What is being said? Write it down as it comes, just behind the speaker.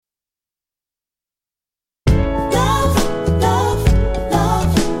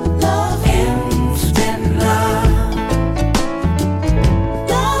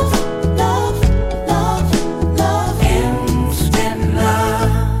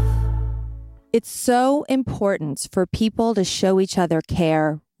It's so important for people to show each other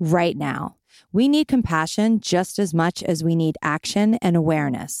care right now. We need compassion just as much as we need action and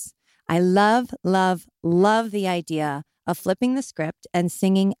awareness. I love, love, love the idea of flipping the script and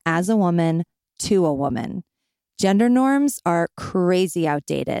singing as a woman to a woman. Gender norms are crazy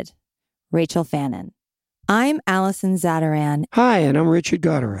outdated. Rachel Fannan. I'm Allison Zatarain. Hi, and I'm Richard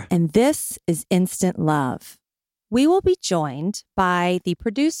Gottehrer. And this is Instant Love. We will be joined by the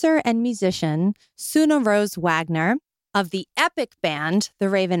producer and musician Sune Wagner of the epic band, the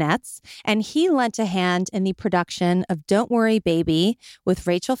Raveonettes, and he lent a hand in the production of Don't Worry Baby with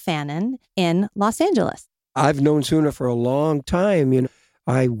Rachel Fannan in Los Angeles. I've known Sune for a long time.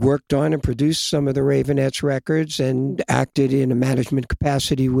 I worked on and produced some of the Raveonettes records and acted in a management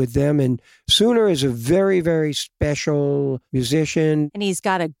capacity with them. And Sune is a very, very special musician. And he's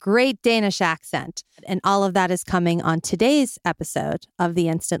got a great Danish accent. And all of that is coming on today's episode of the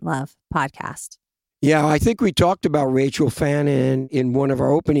Instant Love podcast. Yeah, I think we talked about Rachel Fannan in one of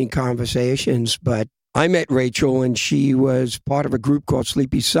our opening conversations, but I met Rachel when she was part of a group called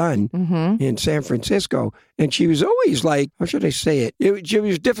Sleepy Sun in San Francisco. And she was always like, how should I say it? She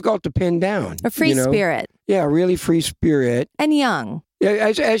was difficult to pin down. A free spirit. Yeah, really free spirit. And young.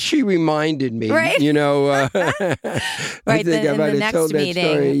 Yeah, as she reminded me, right? I right, think I might have told that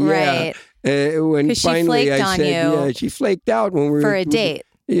story. Right. When she finally flaked I on said, you yeah, she flaked out when we were for a date.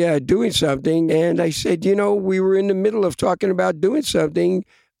 Yeah, doing something. And I said, we were in the middle of talking about doing something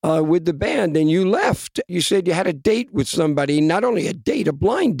with the band, and you left. You said you had a date with somebody, not only a date, a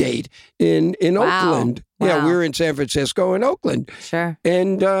blind date in Oakland. Wow. Yeah, we were in San Francisco and Oakland. Sure.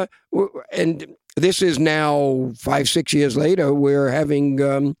 And this is now 5-6 years later. We're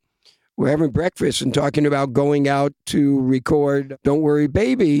having breakfast and talking about going out to record Don't Worry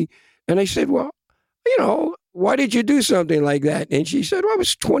Baby. And I said, well, why did you do something like that? And she said, well, I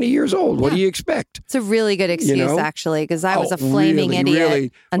was 20 years old. What do you expect? It's a really good excuse, actually, because I was a flaming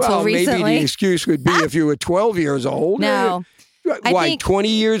idiot until recently. Maybe the excuse would be if you were 12 years old. No. Why, 20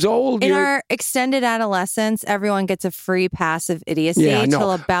 years old? In our extended adolescence, everyone gets a free pass of idiocy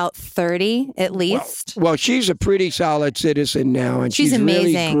till about 30, at least. Well, she's a pretty solid citizen now, and she's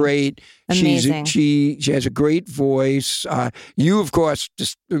amazing. Really great. Amazing. She has a great voice. You, of course,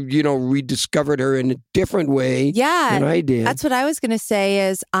 just rediscovered her in a different way than I did. That's what I was going to say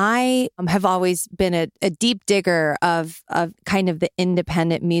is I have always been a deep digger of kind of the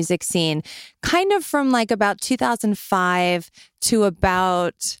independent music scene, kind of from like about 2005 to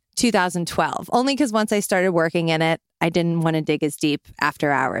about 2012, only because once I started working in it, I didn't want to dig as deep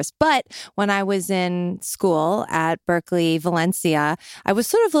after hours. But when I was in school at Berkeley, Valencia, I was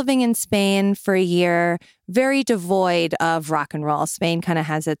sort of living in Spain for a year, very devoid of rock and roll. Spain kind of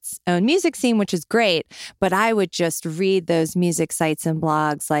has its own music scene, which is great, but I would just read those music sites and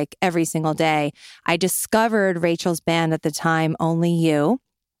blogs like every single day. I discovered Rachel's band at the time, Only You,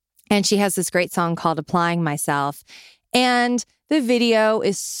 and she has this great song called Applying Myself. And the video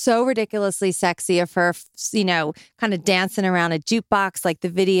is so ridiculously sexy of her, kind of dancing around a jukebox. Like the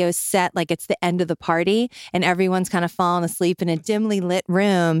video is set like it's the end of the party and everyone's kind of falling asleep in a dimly lit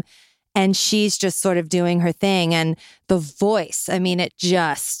room. And she's just sort of doing her thing. And the voice,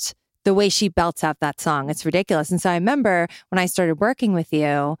 the way she belts out that song, it's ridiculous. And so I remember when I started working with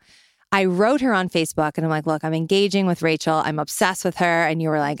you, I wrote her on Facebook and I'm like, look, I'm engaging with Rachel. I'm obsessed with her. And you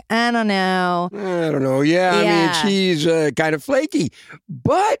were like, I don't know. Yeah. I mean, she's kind of flaky.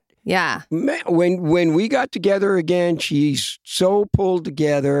 But when we got together again, she's so pulled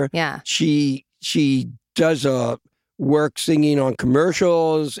together. Yeah. She does work singing on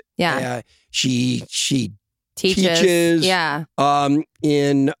commercials. Yeah. She teaches. Yeah.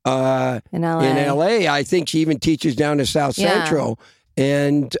 In LA. I think she even teaches down to South Central.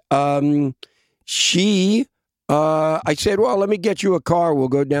 And I said, well, let me get you a car. We'll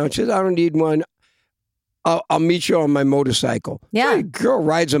go down. She says, I don't need one. I'll meet you on my motorcycle. Yeah. The girl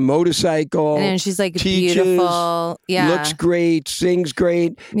rides a motorcycle. And she's like teaches, beautiful. Yeah. Looks great, sings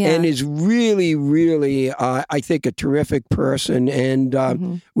great, and is really, really, I think, a terrific person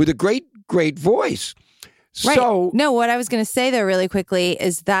and with a great, great voice. Right. So, no, what I was going to say though really quickly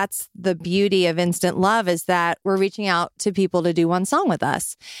is that's the beauty of Instant Love is that we're reaching out to people to do one song with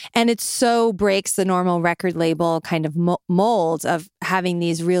us. And it so breaks the normal record label kind of mold of having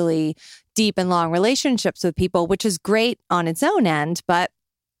these really deep and long relationships with people, which is great on its own end. But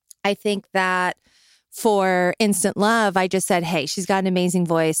I think that for Instant Love, I just said, hey, she's got an amazing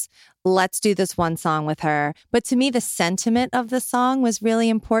voice. Let's do this one song with her. But to me, the sentiment of the song was really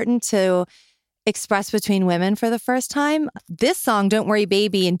important to express between women for the first time. This song, Don't Worry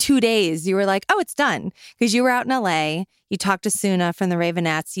Baby, in 2 days, you were like, oh, it's done. Because you were out in LA, you talked to Sune from the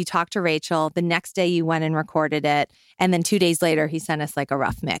Raveonettes, you talked to Rachel. The next day you went and recorded it. And then 2 days later, he sent us like a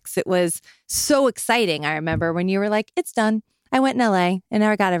rough mix. It was so exciting. I remember when you were like, it's done. I went in LA and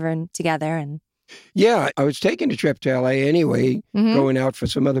I got everyone together. And yeah, I was taking a trip to LA anyway, going out for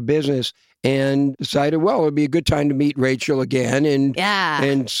some other business, and decided, well, it'd be a good time to meet Rachel again.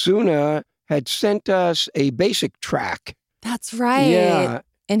 And Sune had sent us a basic track. That's right. Yeah.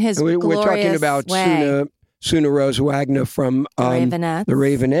 In his glorious we're talking about way. Sune Rose Wagner from Raveonettes. the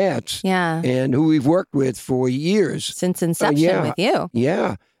Raveonettes. Yeah. And who we've worked with for years. Since inception with you.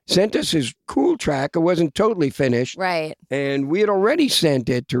 Yeah. Sent us his cool track. It wasn't totally finished. Right. And we had already sent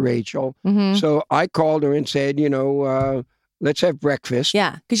it to Rachel. So I called her and said, let's have breakfast.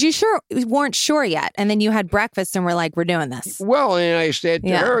 Yeah. Because you weren't sure yet. And then you had breakfast and we're like, we're doing this. Well, and I said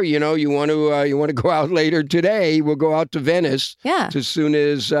to her, you want to go out later today? We'll go out to Venice. Yeah. To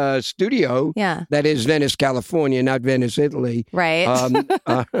Sune's studio. Yeah. That is Venice, California, not Venice, Italy. Right.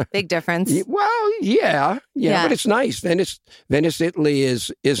 Big difference. Well, yeah. But it's nice. Venice, Italy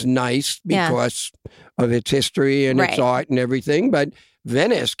is nice because of its history and its art and everything. But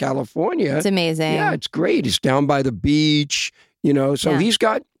Venice, California, it's amazing. Yeah, it's great. It's down by the beach, So he's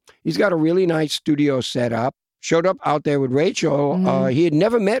got a really nice studio set up. Showed up out there with Rachel. He had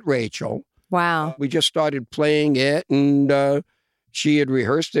never met Rachel. Wow. We just started playing it, and she had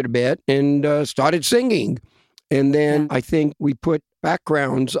rehearsed it a bit and started singing. And then I think we put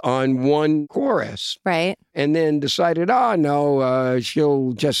backgrounds on one chorus. Right. And then decided, no,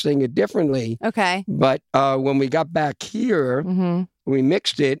 she'll just sing it differently. Okay. But when we got back here, we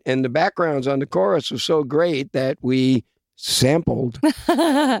mixed it, and the backgrounds on the chorus were so great that we sampled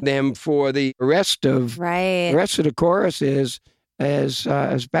them for the rest of the choruses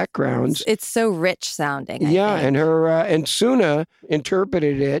as backgrounds. It's so rich sounding. I think. And her and Sune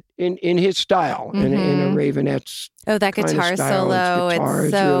interpreted it in his style, in a Raveonettes. Oh, that guitar solo!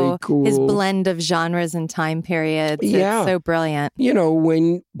 It's so really cool. His blend of genres and time periods. It's so brilliant.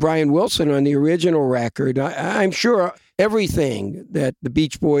 When Brian Wilson on the original record, I'm sure everything that the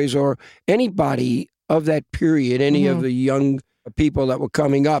Beach Boys or anybody of that period, any of the young people that were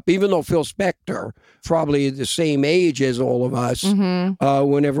coming up, even though Phil Spector, probably the same age as all of us,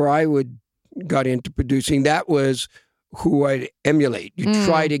 whenever I got into producing, that was who I'd emulate. You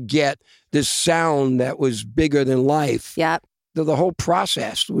try to get this sound that was bigger than life. Yep. The whole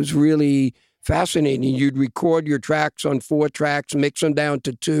process was really fascinating. You'd record your tracks on 4 tracks, mix them down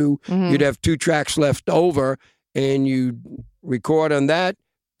to 2. You'd have 2 tracks left over, and you'd record on that,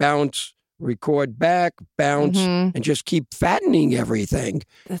 bounce, record back, bounce, and just keep fattening everything.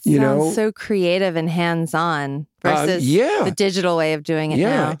 That sounds so creative and hands-on versus the digital way of doing it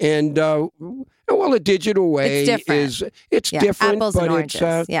now. And a digital way it's different, apples but and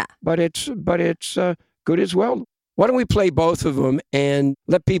oranges. but it's good as well. Why don't we play both of them and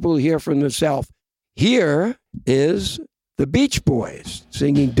let people hear from themselves? Here is the Beach Boys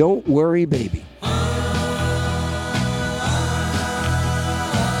singing "Don't Worry, Baby."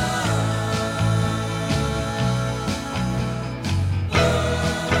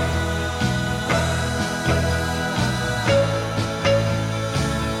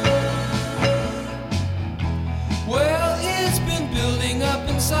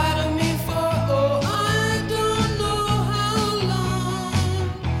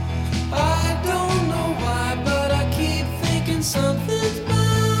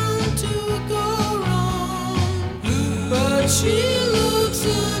 She looks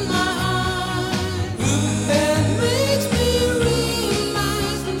in my eyes and makes me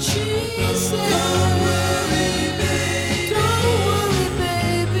realize that she said, don't worry, baby, don't worry,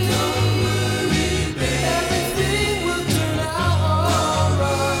 baby, don't worry, baby, everything will turn out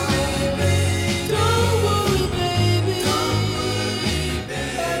alright, baby, don't worry, baby, don't worry, baby,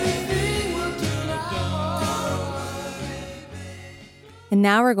 everything will turn out alright. And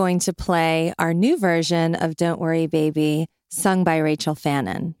now we're going to play our new version of Don't Worry, Baby, sung by Rachel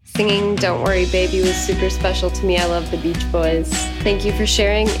Fannan. Singing Don't Worry Baby was super special to me. I love the Beach Boys. Thank you for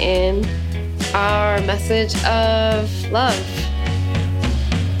sharing in our message of love.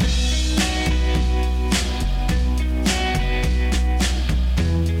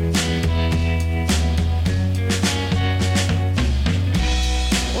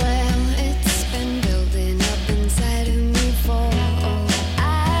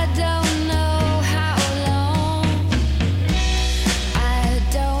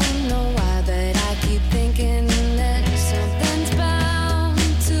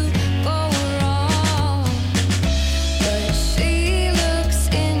 She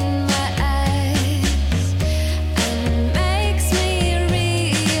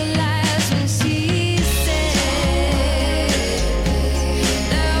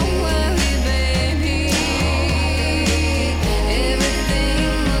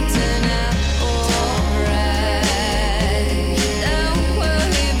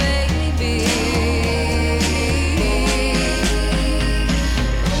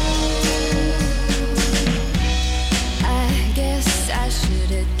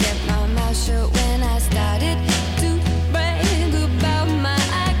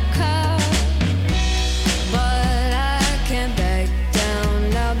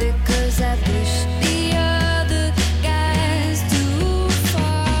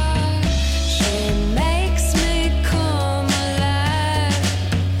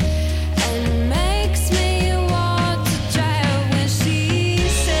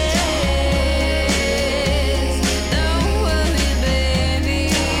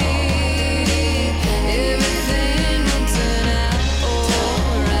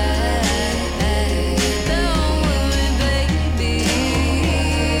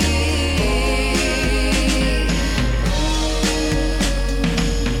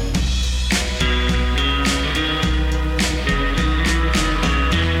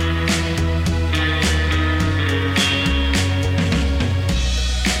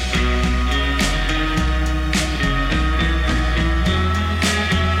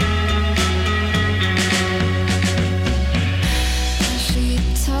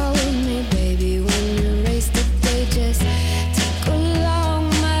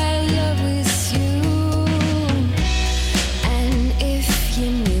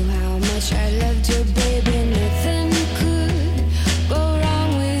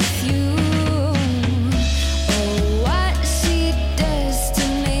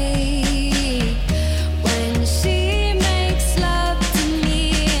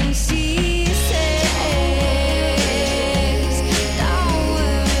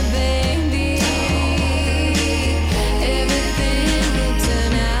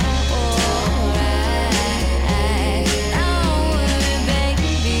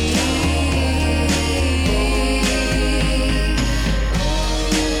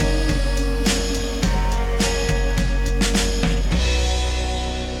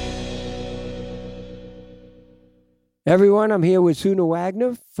Everyone, I'm here with Sune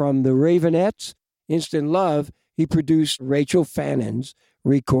Wagner from the Raveonettes. Instant Love. He produced Rachel Fannan's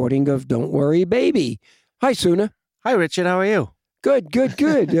recording of Don't Worry Baby. Hi, Sune. Hi, Richard. How are you?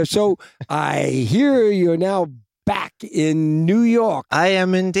 Good. So I hear you're now back in New York. I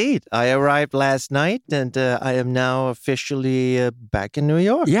am indeed. I arrived last night, and I am now officially back in New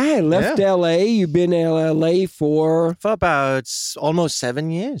York. Yeah, I left L.A. You've been in L.A. for about almost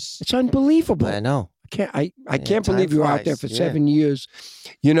 7 years. It's unbelievable. I know. I can't time believe you were out there flies, for 7 years.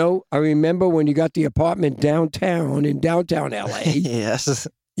 You know, I remember when you got the apartment downtown in downtown L.A. Yes.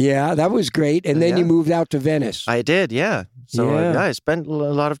 Yeah, that was great. And then you moved out to Venice. I did, yeah. So I spent a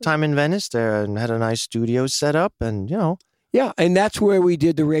lot of time in Venice there and had a nice studio set up and, Yeah, and that's where we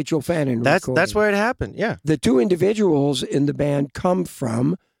did the Rachel Fannan recording. That's where it happened, yeah. The two individuals in the band come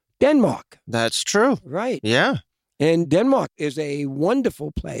from Denmark. That's true. Right. Yeah. And Denmark is a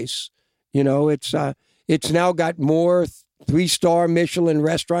wonderful place. You know, it's now got more 3-star Michelin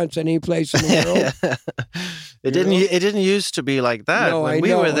restaurants than any place in the world. It didn't used to be like that when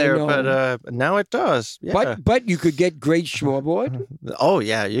we were there, but now it does. Yeah. But you could get great shortboard. Oh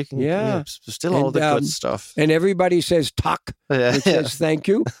yeah, you can. Yeah, still all the good stuff. And everybody says tak, which says thank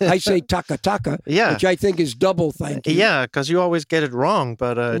you. I say taka, which I think is double thank you. Yeah, because you always get it wrong,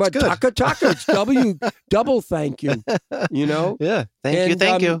 but it's good. Taka, it's double thank you. You know. Yeah,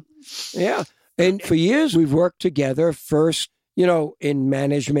 thank you. Yeah. And for years, we've worked together first, in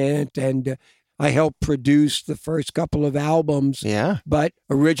management, and I helped produce the first couple of albums. Yeah. But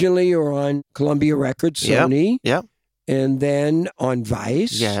originally, you were on Columbia Records, Sony. Yep. And then on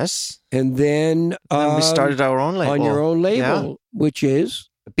Vice. Yes. And then we started our own label. On your own label, which is?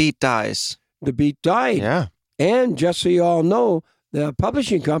 The Beat Dies. The Beat Died. Yeah. And just so you all know, the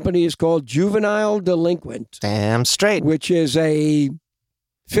publishing company is called Juvenile Delinquent. Damn straight. Which is a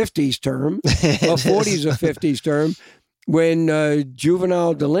 50s term, a 40s or 50s term, when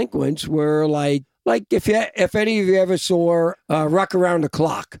juvenile delinquents were like if any of you ever saw Rock Around the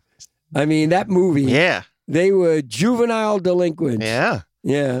Clock. I mean, that movie. Yeah. They were juvenile delinquents. Yeah.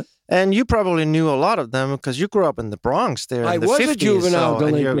 Yeah. And you probably knew a lot of them because you grew up in the Bronx there in the 50s. I was a juvenile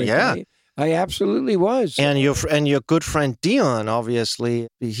delinquent. Yeah. I absolutely was. And your good friend Dion, obviously,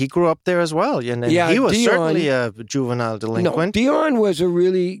 he grew up there as well. And he was Dion, certainly a juvenile delinquent. No, Dion was.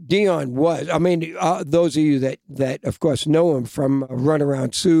 I mean, those of you that of course know him from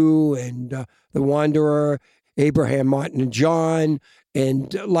Runaround Sue and The Wanderer, Abraham, Martin and John,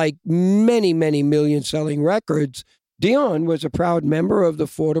 and like many, many million-selling records. Dion was a proud member of the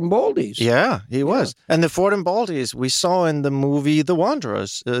Fordham Baldies. Yeah, he was. And the Fordham Baldies we saw in the movie The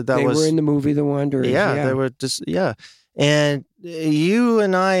Wanderers. They were in the movie The Wanderers. Yeah, they were just, And you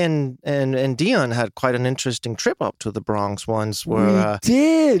and I and Dion had quite an interesting trip up to the Bronx once where we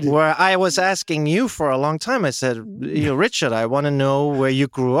did. Where I was asking you for a long time. I said, Richard, I want to know where you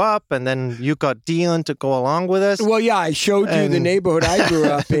grew up, and then you got Dion to go along with us. Well, yeah, I showed you the neighborhood I grew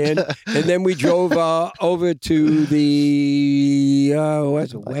up in, and then we drove over to the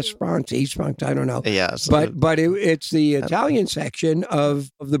West Bronx, East Bronx, I don't know. Yeah, so but it's the Italian section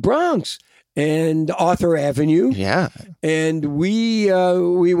of the Bronx. And Arthur Avenue. Yeah. And we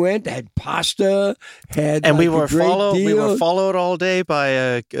went, had pasta, and we were followed all day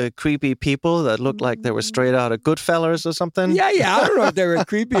by creepy people that looked like they were straight out of Goodfellas or something. Yeah. I don't know if they were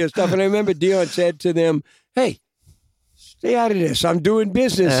creepy or stuff. And I remember Dion said to them, "Hey, stay out of this. I'm doing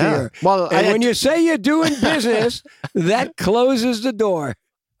business here." Well, when you say you're doing business, that closes the door.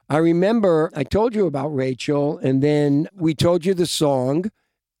 I remember I told you about Rachel, and then we told you the song.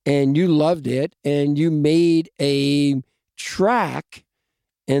 And you loved it, and you made a track,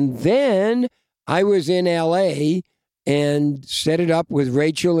 and then I was in L.A. and set it up with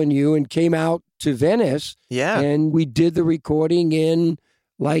Rachel and you and came out to Venice. Yeah. And we did the recording in,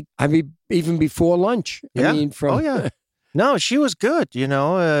 even before lunch. Yeah. I mean, No, she was good,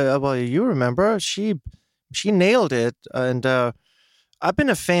 well, you remember, she nailed it, and I've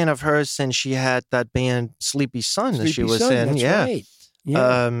been a fan of hers since she had that band Sleepy Sun that she was in. That's right.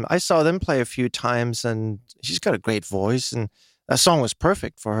 Yeah. I saw them play a few times, and she's got a great voice, and that song was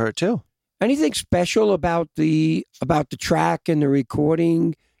perfect for her too. Anything special about the track and the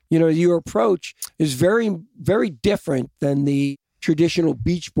recording? Your approach is very, very different than the traditional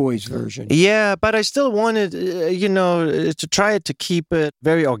Beach Boys version. Yeah, but I still wanted, to try to keep it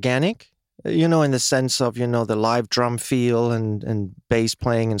very organic. In the sense of the live drum feel and bass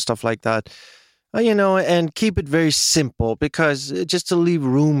playing and stuff like that. And keep it very simple because just to leave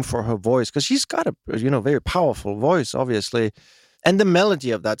room for her voice because she's got a, very powerful voice, obviously. And the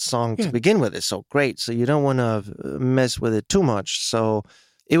melody of that song to begin with is so great. So you don't want to mess with it too much. So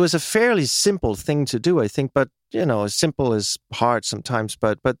it was a fairly simple thing to do, I think. But, simple is hard sometimes.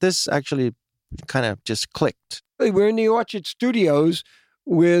 But this actually kind of just clicked. We're in the Orchard Studios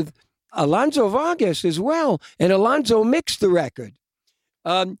with Alonso Vargas as well. And Alonso mixed the record.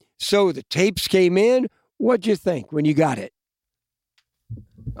 So the tapes came in. What'd you think when you got it?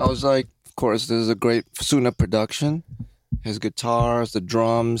 I was like, of course, this is a great Sune production. His guitars, the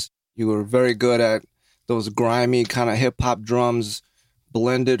drums. You were very good at those grimy kind of hip-hop drums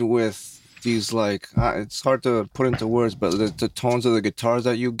blended with these, like, it's hard to put into words, but the tones of the guitars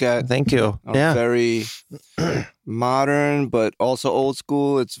that you get. Thank you. Are very modern, but also old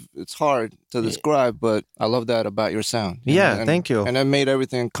school. It's hard to describe, but I love that about your sound. Yeah, thank you. And that made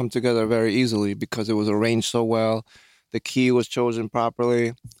everything come together very easily because it was arranged so well. The key was chosen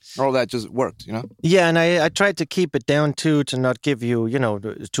properly. All that just worked, Yeah, and I tried to keep it down, too, to not give you,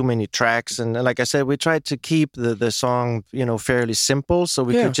 too many tracks. And like I said, we tried to keep the song, fairly simple so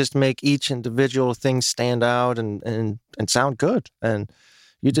we could just make each individual thing stand out and sound good. And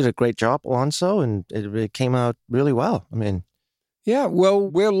you did a great job, Alonso, and it came out really well. I mean... Yeah, well,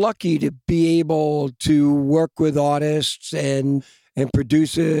 we're lucky to be able to work with artists and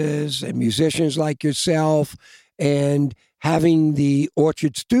producers and musicians like yourself, and having the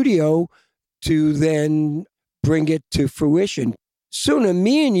Orchard Studio to then bring it to fruition. Sune,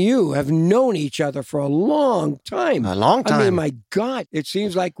 me and you have known each other for a long time. A long time. I mean, my God, it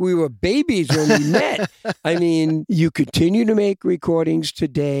seems like we were babies when we met. I mean, you continue to make recordings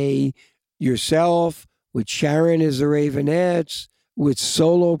today yourself, with Sharon as the Raveonettes, with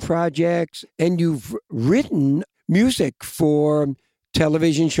solo projects, and you've written music for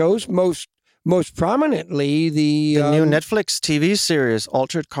television shows, most prominently the new Netflix TV series,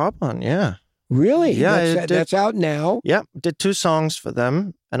 Altered Carbon, yeah. Really? Yeah, that's out now? Yeah, did 2 songs for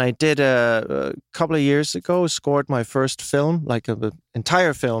them. And I did, a couple of years ago, scored my first film, like an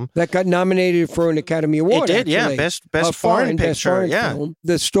entire film. That got nominated for an Academy Award, It did, actually. yeah. Best foreign picture, best foreign film.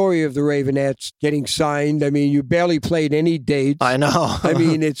 The story of the Raveonettes getting signed, I mean, you barely played any dates. I know. I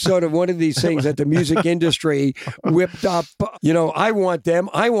mean, it's sort of one of these things that the music industry whipped up. I want them.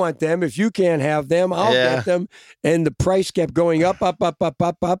 If you can't have them, I'll get them. And the price kept going up.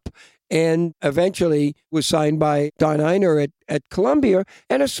 And eventually was signed by Don Einer at Columbia,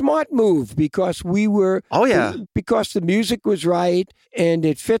 and a smart move because we were, because the music was right and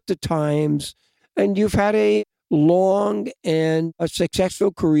it fit the times. And you've had a long and a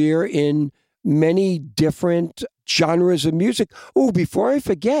successful career in many different genres of music. Oh, before I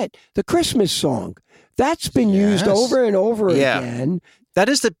forget, the Christmas song. That's been used over and over again. That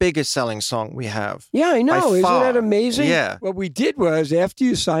is the biggest selling song we have. Yeah, I know. Isn't that amazing? Yeah. What we did was, after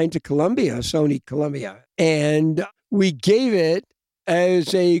you signed to Sony Columbia, and we gave it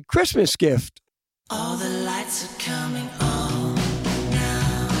as a Christmas gift. All the lights are coming on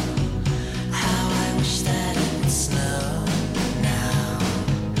now. How I wish that it would slow now.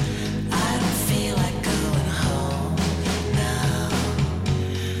 I don't feel like going home now.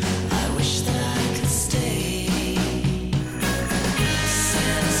 I wish that I could stay.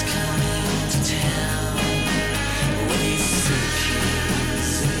 Santa's coming to town with his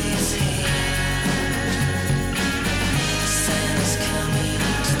suitcase in his hand. Santa's coming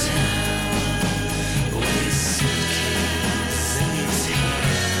to town with his suitcase in his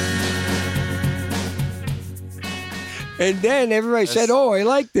hand. And then everybody said, oh, I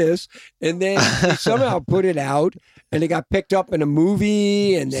like this. And then they somehow put it out, and it got picked up in a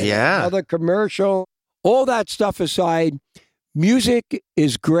movie and then another commercial. All that stuff aside, music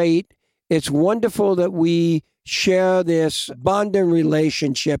is great. It's wonderful that we share this bonding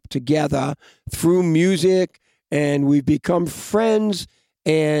relationship together through music, and we've become friends.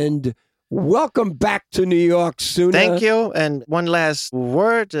 And welcome back to New York, Sune. Thank you. And one last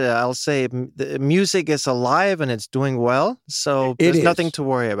word, I'll say the music is alive and it's doing well. So there's nothing to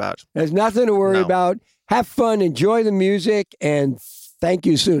worry about. There's nothing to worry about. Have fun, enjoy the music, and thank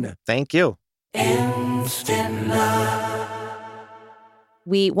you, Sune. Thank you. Instant love.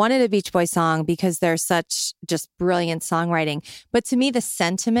 We wanted a Beach Boy song because they're such just brilliant songwriting. But to me, the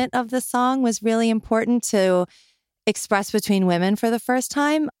sentiment of the song was really important to express between women for the first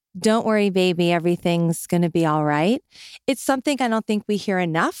time. Don't worry, baby, everything's going to be all right. It's something I don't think we hear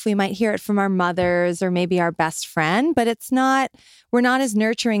enough. We might hear it from our mothers or maybe our best friend, but we're not as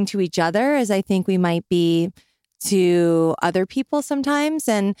nurturing to each other as I think we might be to other people sometimes.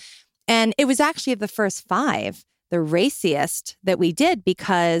 And it was actually of the first 5, the raciest that we did,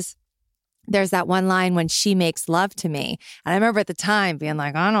 because there's that one line when she makes love to me. And I remember at the time being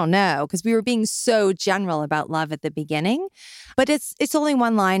like, I don't know, because we were being so general about love at the beginning. But it's only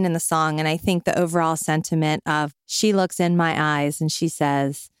one line in the song. And I think the overall sentiment of she looks in my eyes and she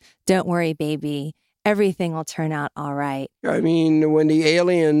says, don't worry, baby, everything will turn out all right. I mean, when the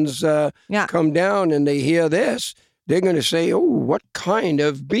aliens come down and they hear this, they're going to say, oh, what kind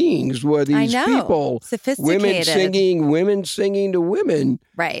of beings were these people? Sophisticated. Women singing to women.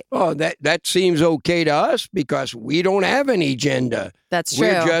 Right. Oh, that seems okay to us because we don't have any gender. That's true.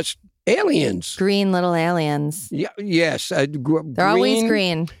 We're just aliens. Green little aliens. Yeah, yes. They're always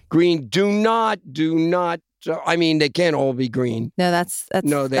green. Green. Do not. I mean, they can't all be green. No, that's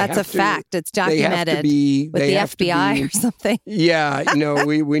a fact. It's documented with the FBI or something. Yeah,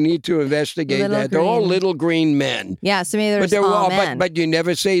 we need to investigate that. They're all little green men. Yeah, so maybe they're all men. But you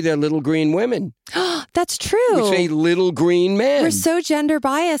never say they're little green women. That's true. You say little green men. We're so gender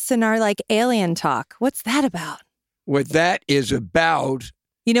biased in our alien talk. What's that about? What that is about.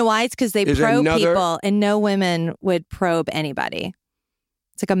 You know why? It's because they probe people, and no women would probe anybody.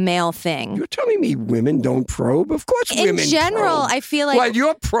 It's like a male thing. You're telling me women don't probe? Of course women probe. In general, I feel like... Well,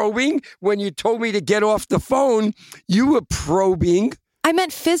 you're probing. When you told me to get off the phone, you were probing. I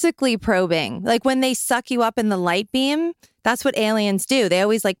meant physically probing. Like when they suck you up in the light beam, that's what aliens do. They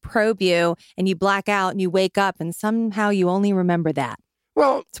always probe you and you black out and you wake up and somehow you only remember that.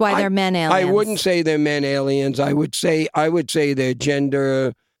 Well, that's why they're men aliens. I wouldn't say they're men aliens. I would say they're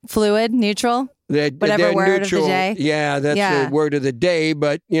gender... Fluid, neutral? Whatever they're word neutral. of the day. Yeah, that's the word of the day.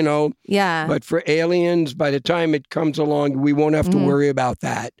 But, Yeah. But for aliens, by the time it comes along, we won't have to worry about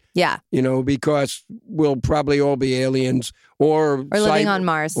that. Yeah. Because we'll probably all be aliens or living on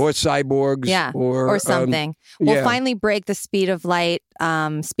Mars. Or cyborgs. Yeah. Or something. We'll finally break the speed of light,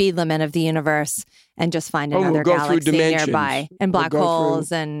 speed limit of the universe and just find another galaxy nearby. And black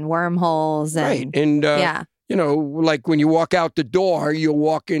holes and wormholes. Right. And, like when you walk out the door, you'll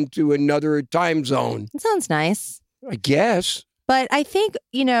walk into another time zone. It sounds nice. I guess. But I think,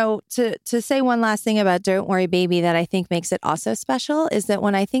 to say one last thing about Don't Worry Baby that I think makes it also special is that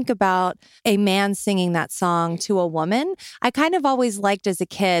when I think about a man singing that song to a woman, I kind of always liked as a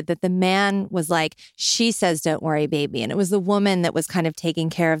kid that the man was like, she says, don't worry, baby. And it was the woman that was kind of taking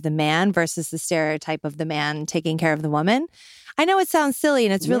care of the man versus the stereotype of the man taking care of the woman. I know it sounds silly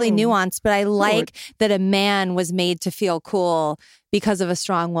and it's really nuanced, but I like that a man was made to feel cool because of a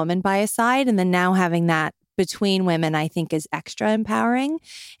strong woman by his side. And then now having that between women, I think is extra empowering.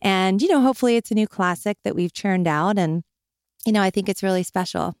 And, hopefully it's a new classic that we've churned out. And, I think it's really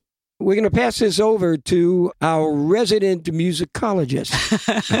special. We're going to pass this over to our resident musicologist,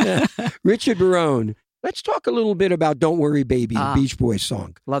 Richard Barone. Let's talk a little bit about Don't Worry Baby, the Beach Boys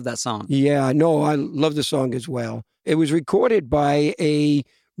song. Love that song. Yeah, no, I love the song as well. It was recorded by a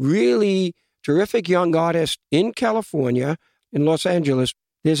really terrific young artist in California, in Los Angeles.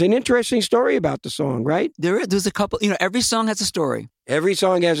 There's an interesting story about the song, right? There's a couple, every song has a story. Every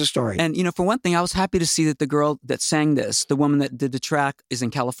song has a story. And, for one thing, I was happy to see that the girl that sang this, the woman that did the track, is in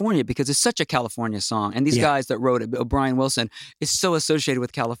California because it's such a California song. And these guys that wrote it, Brian Wilson, is so associated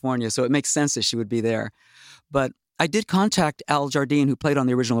with California. So it makes sense that she would be there. But I did contact Al Jardine, who played on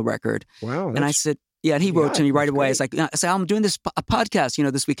the original record. Wow. And I said, yeah, and he wrote to me right away. It's like, I said, I'm doing this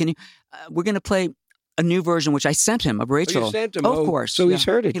podcast, this week. Can you, we're going to play a new version, which I sent him of Rachel. Oh, you sent him? Of course. So he's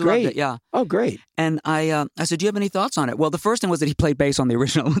heard it. He great. loved it, yeah. Oh, great. And I said, do you have any thoughts on it? Well, the first thing was that he played bass on the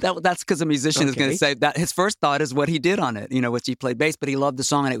original. That's because a musician is going to say that his first thought is what he did on it, which he played bass, but he loved the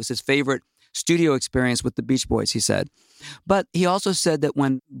song and it was his favorite studio experience with the Beach Boys, he said. But he also said that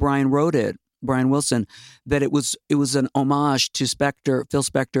when Brian wrote it, Brian Wilson, that it was an homage to Phil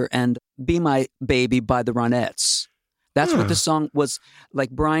Spector and Be My Baby by the Ronettes. That's what the song was, like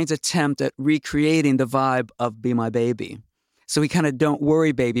Brian's attempt at recreating the vibe of Be My Baby. So he kind of Don't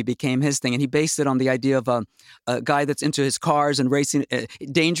Worry Baby became his thing. And he based it on the idea of a guy that's into his cars and racing,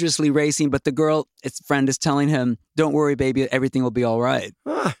 dangerously racing, but the girl, his friend, is telling him, don't worry, baby, everything will be all right.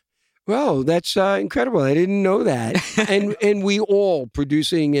 Well, that's incredible. I didn't know that. and we all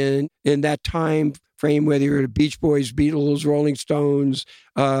producing in that time frame, whether you're the Beach Boys, Beatles, Rolling Stones,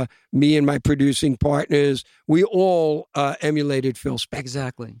 me and my producing partners, we all emulated Phil Spector.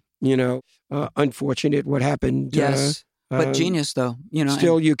 Exactly. Unfortunate what happened. Yes. But genius, though.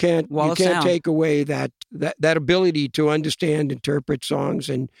 Still, you can't sound. take away that ability to understand, interpret songs,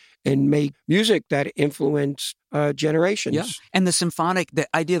 and make music that influenced generations. Yeah, and the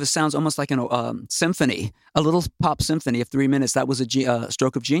idea of it sounds almost like a symphony, a little pop symphony of 3 minutes. That was a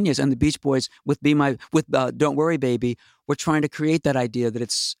stroke of genius. And the Beach Boys with Don't Worry Baby were trying to create that idea that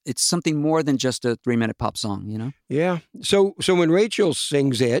it's something more than just a 3-minute pop song. Yeah. So when Rachel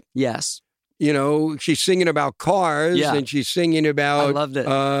sings it, yes. she's singing about cars and she's singing about I loved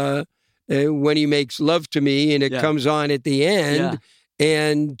it. When he makes love to me, and it comes on at the end.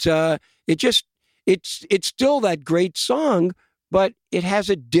 And it's still that great song, but it has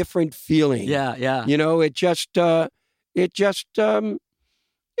a different feeling. Yeah.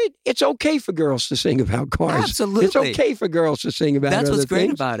 It's okay for girls to sing about cars. Absolutely. It's okay for girls to sing about That's other what's great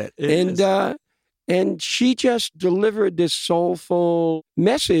things. about it. And she just delivered this soulful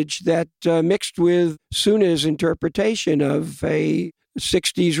message that mixed with Sune's interpretation of a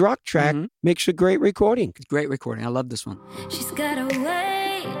 60s rock track makes a great recording. Great recording. I love this one. She's got a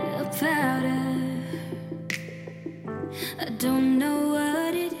way about her. I don't know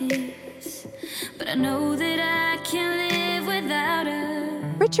what it is, but I know that I can't live without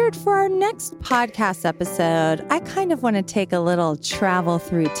her. Richard, for our next podcast episode, I kind of want to take a little travel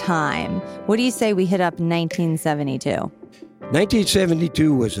through time. What do you say we hit up 1972?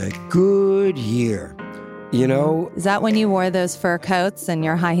 1972 was a good year. Is that when you wore those fur coats and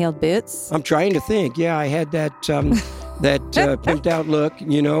your high-heeled boots? I'm trying to think. Yeah, I had that pimped out look.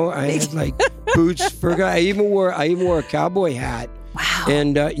 I had like boots, fur. I even wore a cowboy hat. Wow.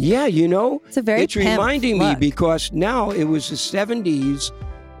 And it's reminding look. me because now it was the 70s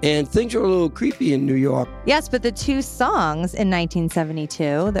and things are a little creepy in New York. Yes, but the two songs in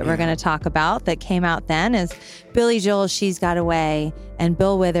 1972 that we're going to talk about that came out then is Billy Joel's She's Got Away and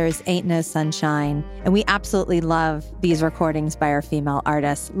Bill Withers' Ain't No Sunshine. And we absolutely love these recordings by our female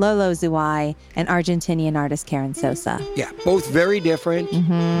artists, Lolo Zouai and Argentinian artist Karen Sosa. Yeah, both very different.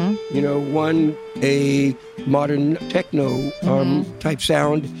 Mm-hmm. One a modern techno type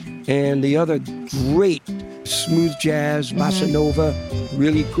sound, and the other great smooth jazz, bossa nova,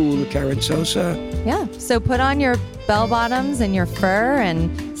 really cool Karen Sosa. Yeah, so put on your bell bottoms and your fur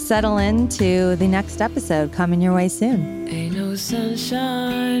and settle into the next episode coming your way soon. Ain't no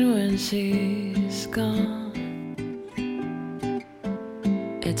sunshine when she's gone.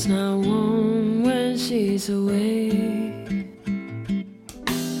 It's not warm when she's away.